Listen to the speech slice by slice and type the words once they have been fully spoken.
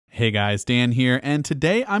Hey guys, Dan here, and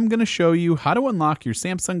today I'm going to show you how to unlock your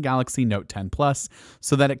Samsung Galaxy Note 10 Plus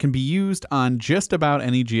so that it can be used on just about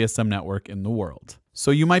any GSM network in the world.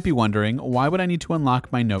 So you might be wondering, why would I need to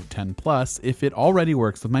unlock my Note 10 Plus if it already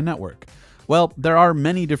works with my network? Well, there are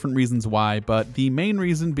many different reasons why, but the main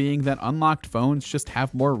reason being that unlocked phones just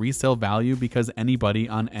have more resale value because anybody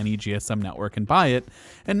on any GSM network can buy it,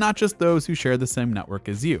 and not just those who share the same network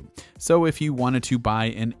as you. So if you wanted to buy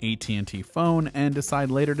an AT&T phone and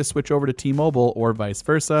decide later to switch over to T-Mobile or vice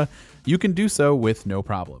versa, you can do so with no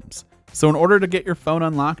problems. So in order to get your phone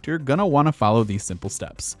unlocked, you're going to want to follow these simple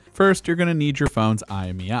steps. First, you're going to need your phone's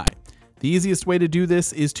IMEI. The easiest way to do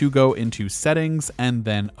this is to go into Settings and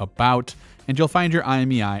then About, and you'll find your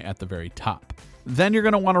IMEI at the very top. Then you're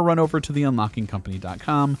going to want to run over to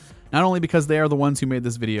theunlockingcompany.com, not only because they are the ones who made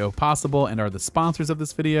this video possible and are the sponsors of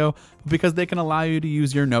this video, but because they can allow you to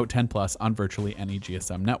use your Note 10 Plus on virtually any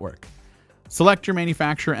GSM network. Select your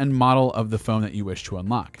manufacturer and model of the phone that you wish to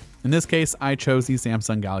unlock. In this case, I chose the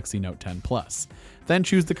Samsung Galaxy Note 10 Plus. Then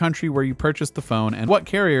choose the country where you purchased the phone and what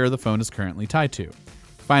carrier the phone is currently tied to.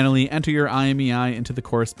 Finally, enter your IMEI into the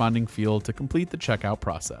corresponding field to complete the checkout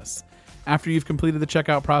process. After you've completed the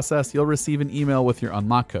checkout process, you'll receive an email with your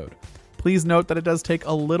unlock code. Please note that it does take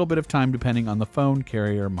a little bit of time depending on the phone,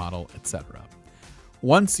 carrier, model, etc.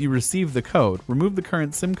 Once you receive the code, remove the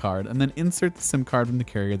current SIM card and then insert the SIM card from the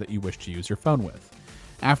carrier that you wish to use your phone with.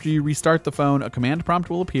 After you restart the phone, a command prompt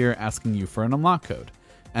will appear asking you for an unlock code.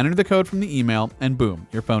 Enter the code from the email and boom,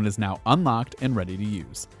 your phone is now unlocked and ready to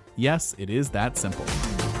use. Yes, it is that simple.